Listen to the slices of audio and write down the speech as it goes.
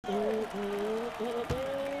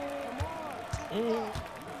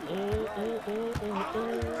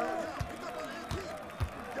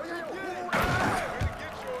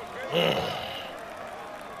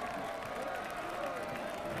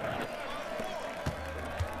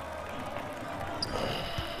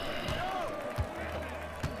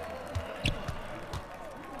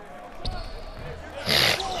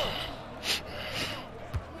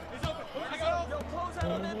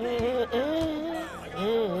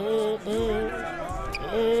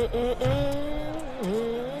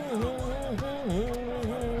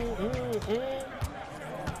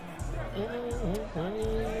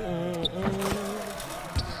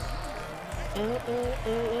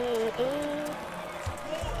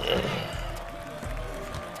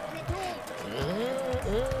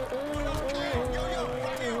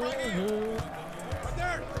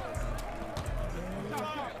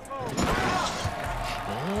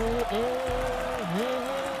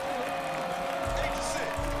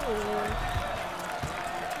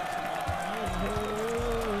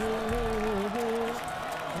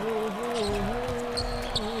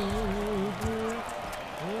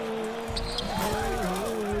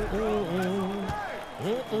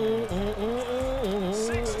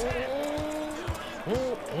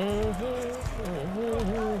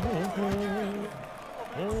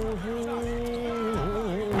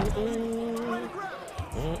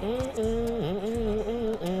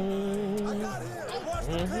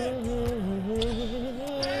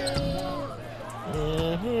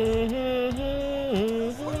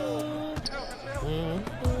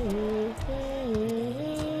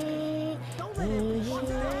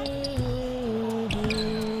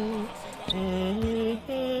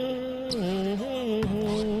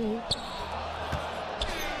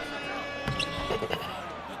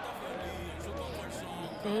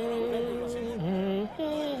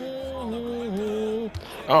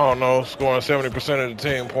I don't know, scoring 70% of the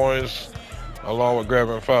team points, along with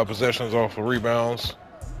grabbing 5 possessions off of rebounds,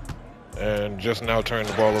 and just now turning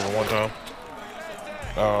the ball over 1 time.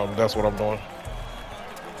 That's what I'm doing.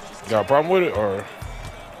 Got a problem with it, or?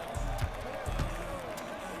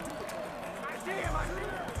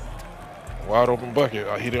 Wide open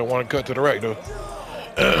bucket. He didn't want to cut to the rack, though.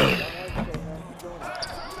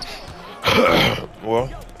 Well,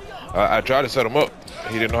 I tried to set him up.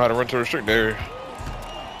 He didn't know how to run to restrict area.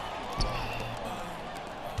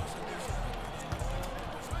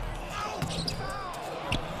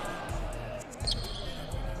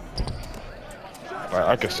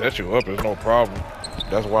 I can set you up, it's no problem.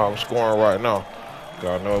 That's why I'm scoring right now.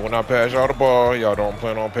 Cause I know when I pass y'all the ball, y'all don't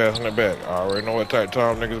plan on passing it back. I already know what type of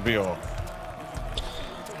time niggas be on.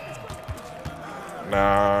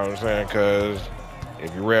 Nah, I'm saying, cause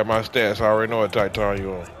if you read my stats, I already know what type of time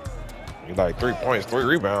you on. You like 3 points, 3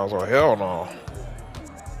 rebounds, or hell no.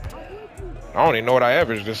 I don't even know what I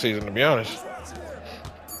averaged this season, to be honest.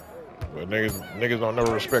 But niggas don't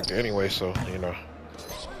never respect it anyway, so, you know,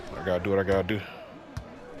 I gotta do what I gotta do.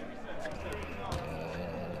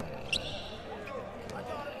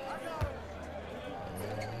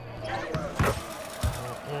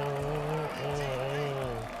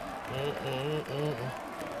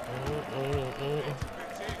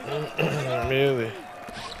 Really?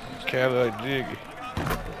 Cadillac Jiggy.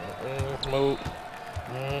 Smoke.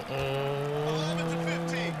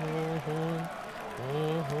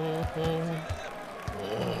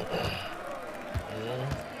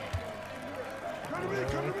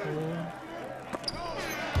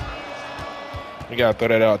 You gotta throw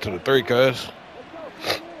that out to the 3, cuz.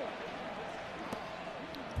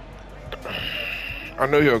 I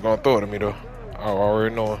knew he was gonna throw it at me though. I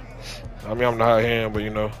already know. I mean, I'm the high hand, but you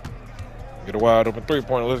know, get a wide open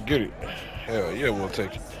 3-pointer. Let's get it. Hell yeah, we'll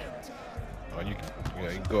take it. Oh, you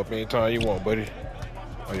can go up anytime you want, buddy.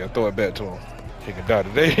 Oh yeah, throw it back to him. He can die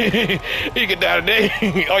today. He can die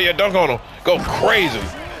today. Oh yeah, dunk on him. Go crazy.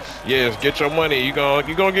 Yes, get your money. You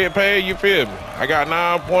gonna get paid. You feel me? I got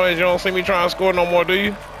 9 points. You don't see me trying to score no more, do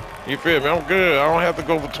you? You feel me? I'm good. I don't have to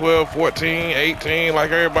go for 12, 14, 18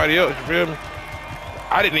 like everybody else. You feel me?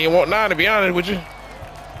 I didn't even want 9, to be honest with you.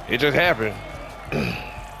 It just happened.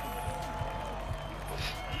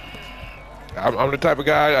 I'm the type of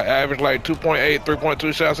guy, I average like 2.8,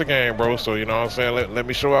 3.2 shots a game, bro. So, you know what I'm saying? Let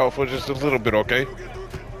me show out for just a little bit, okay?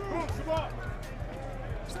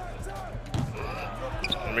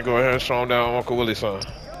 Let me go ahead and show him down Uncle Willie's son.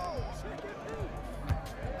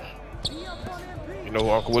 You know who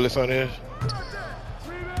Uncle Willie's son is?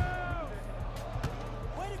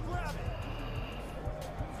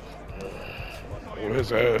 With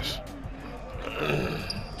his ass.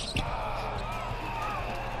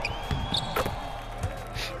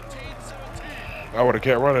 I would have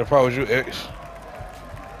kept running if I was you, X.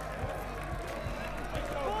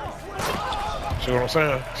 See what I'm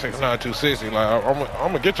saying? 6'9", 260. Like I'm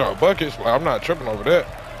gonna get y'all buckets. Like I'm not tripping over that.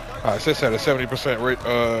 Sis had a 70% rate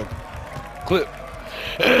clip,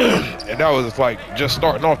 and that was like just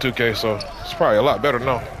starting off 2K, so it's probably a lot better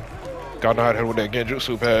now. Gotta know how to hit with that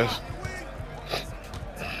Genjutsu pass.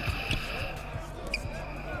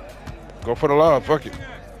 Go for the lob, fuck it.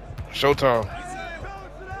 Showtime.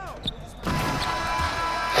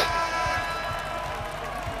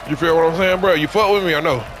 You feel what I'm saying, bro? You fuck with me or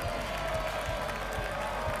no?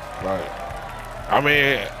 Like, I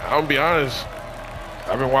mean, I'm gonna be honest.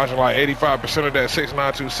 I've been watching like 85% of that 6'9",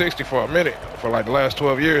 260 for a minute, for like the last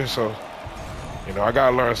 12 years, so, you know, I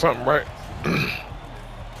gotta learn something, right?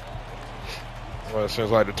 Well,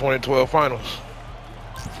 since like the 2012 finals.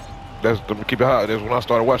 That's, to keep it hot, that's when I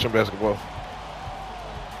started watching basketball.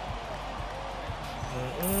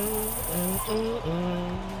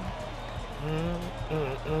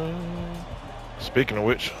 Speaking of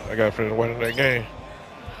which, I gotta finish watching that game.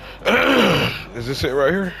 Is this it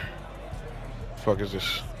right here? Fuck is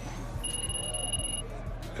this?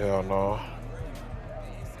 Hell no.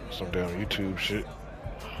 Some damn YouTube shit.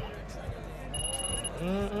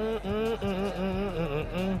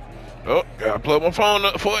 Oh, gotta plug my phone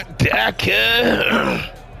up for it. Dakar.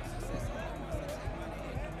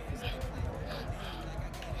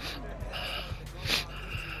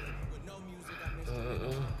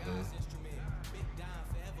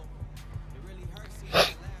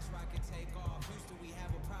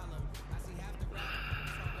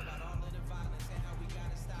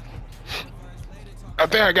 I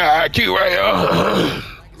think I got IQ right here.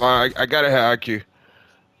 I gotta have IQ.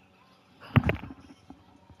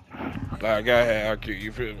 Like, I gotta have IQ,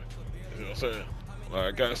 you feel me? You know what I'm saying? Like,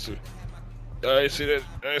 I got to. I ain't see that.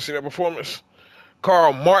 I ain't see that performance.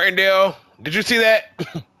 Carl Martindale, did you see that?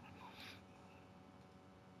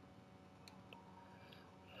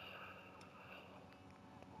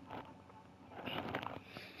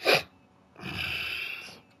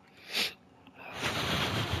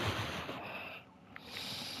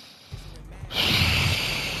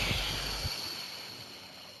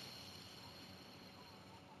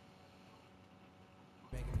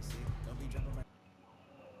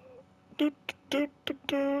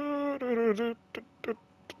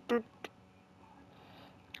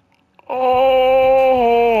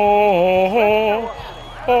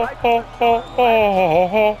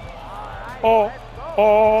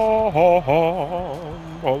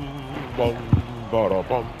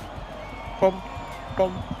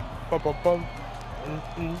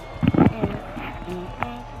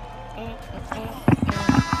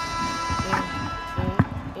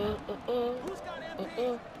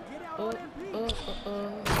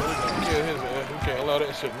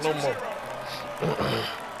 No more.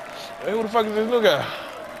 Hey, who the fuck is this new guy?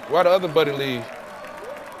 Why the other buddy leave?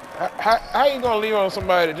 How you gonna leave on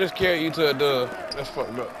somebody that just carry you to a dub? That's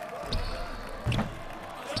fucked up.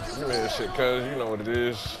 Give me that shit, cuz you know what it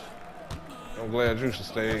is. I'm glad you should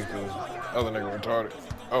stay, cause other nigga retarded.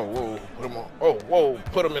 Oh, whoa, put him on. Oh, whoa,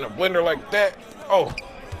 put him in a blender like that. Oh,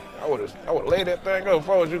 I would've laid that thing up if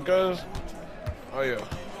I was you, cuz. Oh yeah.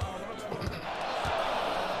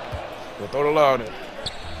 Well, throw the loud in.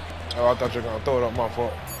 Oh, I thought you were gonna throw it up, my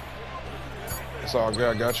fault. It's all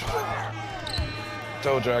good, I got you.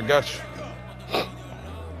 Told you I got you.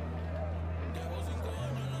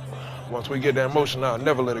 Once we get that motion, I'll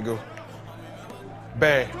never let it go.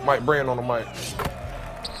 Bang, Mike Brand on the mic.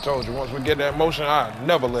 Told you, once we get that motion, I'll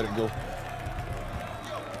never let it go.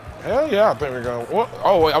 Hell yeah, I think we're gonna win.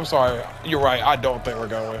 Oh wait, I'm sorry. You're right, I don't think we're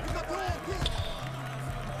gonna win.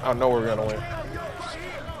 I know we're gonna win.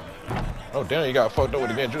 Oh damn, you got fucked up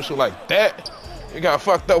with the Genjutsu like that? You got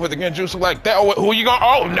fucked up with the Genjutsu like that? Oh, who you gonna?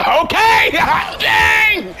 Oh no, okay!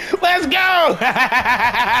 Dang! Let's go!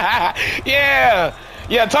 Yeah!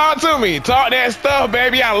 Yeah, talk to me. Talk that stuff,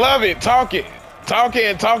 baby. I love it. Talk it. Talk it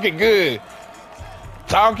and talk it good.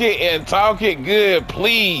 Talk it and talk it good,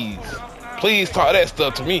 please. Please talk that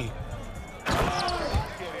stuff to me.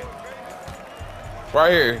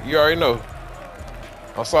 Right here, you already know.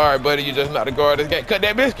 I'm sorry, buddy, you just not the guard this game. Cut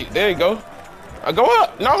that biscuit. There you go. Go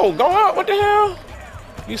up. No, go up. What the hell?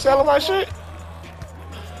 You selling my shit?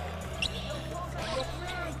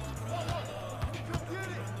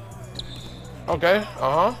 Okay.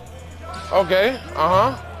 Uh-huh. Okay.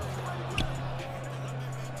 Uh-huh.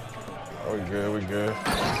 Oh, we good. We good.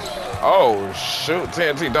 Oh, shoot.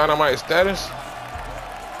 TNT Dynamite status.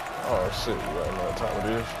 Oh, shit. You already know what time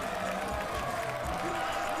it is.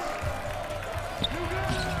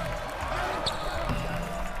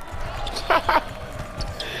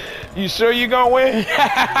 You sure you gonna win?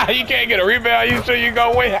 You can't get a rebound. You sure you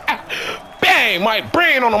gonna win? Bang! Mike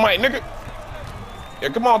Brand on the mic, nigga. Yeah,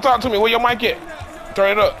 come on, talk to me. Where your mic at?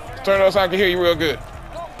 Turn it up. Turn it up so I can hear you real good.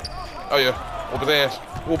 Oh, yeah. Whoop his ass.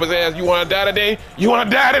 Whoop his ass. You want to die today? You want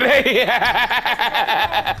to die today?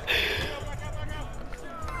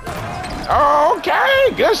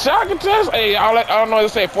 Okay. Good shot contest. Hey, I don't know what to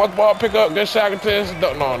say. Fourth ball pickup. Good shot contest.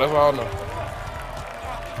 No, that's all I know.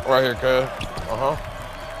 Right here, cuz. Uh-huh.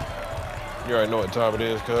 You already know what time it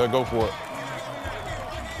is, cuz. Go for it.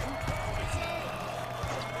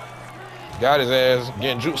 Got his ass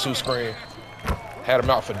getting jutsu screen. Had him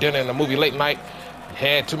out for dinner in the movie late night.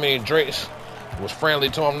 Had too many drinks. Was friendly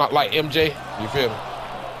to him, not like MJ. You feel me?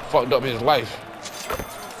 Fucked up his life.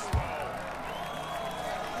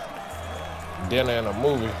 Dinner in a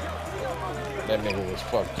movie. That nigga was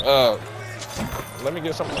fucked up. Let me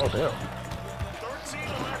get something. Oh, damn.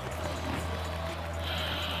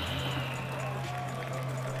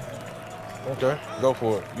 Okay, go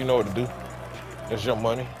for it. You know what to do. It's your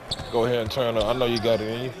money. Go ahead and turn up. I know you got it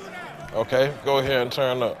in you. Okay, go ahead and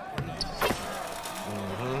turn up.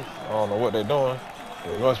 I don't know what they're doing.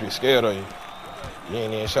 They must be scared of you. You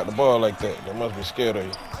ain't even shot the ball like that. They must be scared of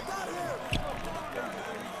you.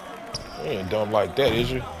 You ain't dumb like that,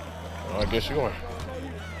 is you? Well, I guess you are.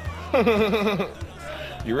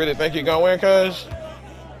 You really think you're gonna win, cuz?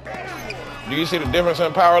 Do you see the difference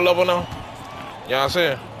in power level now? You know what I'm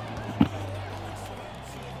saying?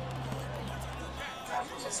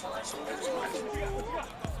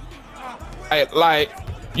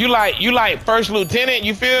 You like first lieutenant,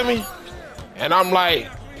 you feel me? And I'm like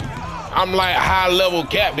high level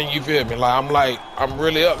captain, you feel me? Like I'm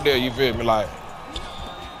really up there, you feel me? Like,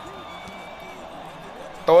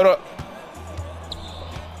 throw it up.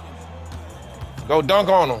 Go dunk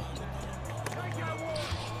on him.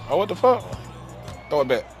 Oh, what the fuck? Throw it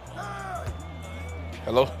back.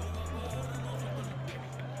 Hello?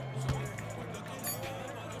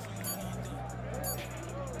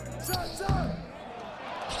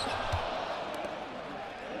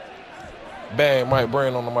 Bang, Mike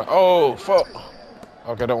Brain on the mic. Oh, fuck.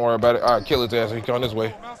 Okay, don't worry about it. All right, kill his ass. He coming this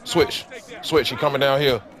way. Switch. Switch, he coming down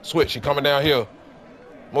here. Switch, he coming down here.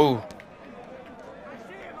 Move.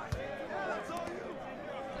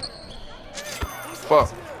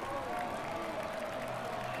 Fuck.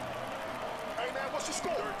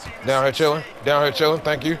 Down here chilling. Down here chilling.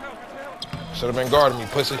 Thank you. Should have been guarding me,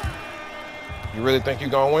 pussy. You really think you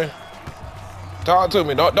gonna win? Talk to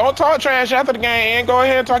me. Don't talk trash after the game, and go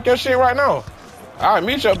ahead and talk your shit right now. I'll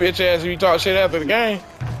meet your bitch ass if you talk shit after the game.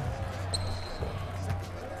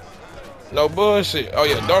 No bullshit. Oh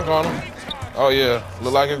yeah, dunk on him. Oh yeah,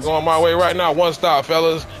 look like it's going my way right now. One stop,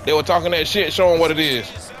 fellas. They were talking that shit. Show him what it is.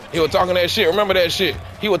 He was talking that shit. Remember that shit.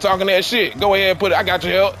 He was talking that shit. Go ahead and put it. I got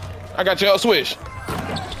your help. I got your help. Switch.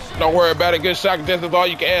 Don't worry about it. Good shot contest is all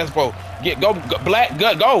you can ask for. Go black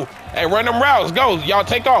gut go and run them routes. Go. Y'all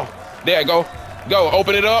take off. There, go. Go.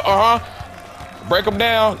 Open it up. Break them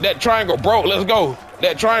down. That triangle broke. Let's go.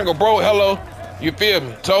 That triangle broke. Hello. You feel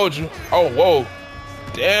me? Told you. Oh, whoa.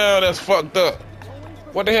 Damn, that's fucked up.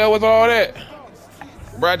 What the hell was all that?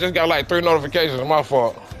 Bro, I just got like 3 notifications. My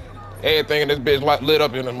fault. Everything in this bitch like lit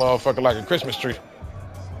up in this motherfucker like a Christmas tree.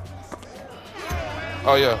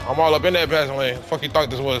 Oh yeah, I'm all up in that passing lane. Fuck you thought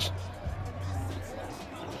this was?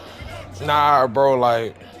 Nah, bro,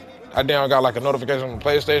 like, I damn got like a notification on the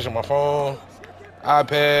PlayStation, my phone,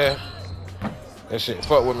 iPad. That shit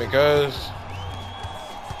fuck with me, cuz.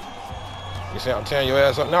 You see I'm tearing your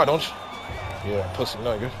ass up now, don't you? Yeah, pussy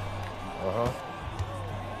nugget.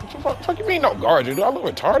 What the fuck you mean no guard you? Do I look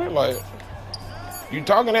retarded? Like, you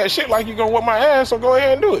talking that shit like you gonna whip my ass, so go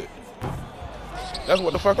ahead and do it. That's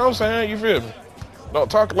what the fuck I'm saying, you feel me? Don't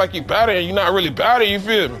talk like you better and you not really better, you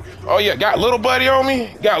feel me? Oh yeah, got little buddy on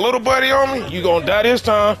me? Got little buddy on me? You gonna die this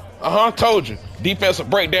time. Told you. Defensive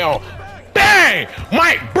breakdown. Bang!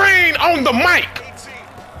 Mike Brain on the mic!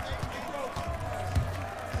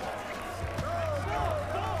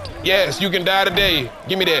 Yes, you can die today.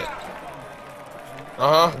 Give me that.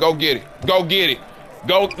 Go get it. Go get it.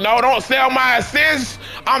 Go. No, don't sell my assists.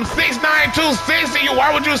 I'm 6'9", 260.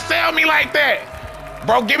 Why would you sell me like that?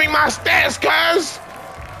 Bro, give me my stats, cuz.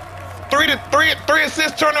 3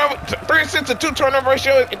 assists turnover, 3 assists to 2 turnover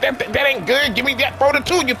ratio. That ain't good. Give me that 4 to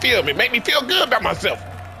 2, you feel me? Make me feel good about myself.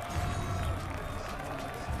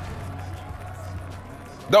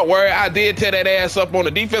 Don't worry, I did tear that ass up on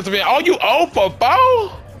the defensive end. Oh, you 0 for 4?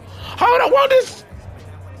 Hold on, this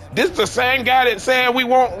is the same guy that said we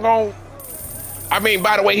won't go. I mean,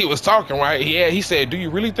 by the way, he was talking, right? Yeah, he said, do you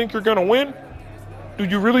really think you're gonna win? Do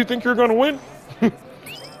you really think you're gonna win?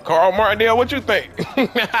 Carl Martindale, what you think?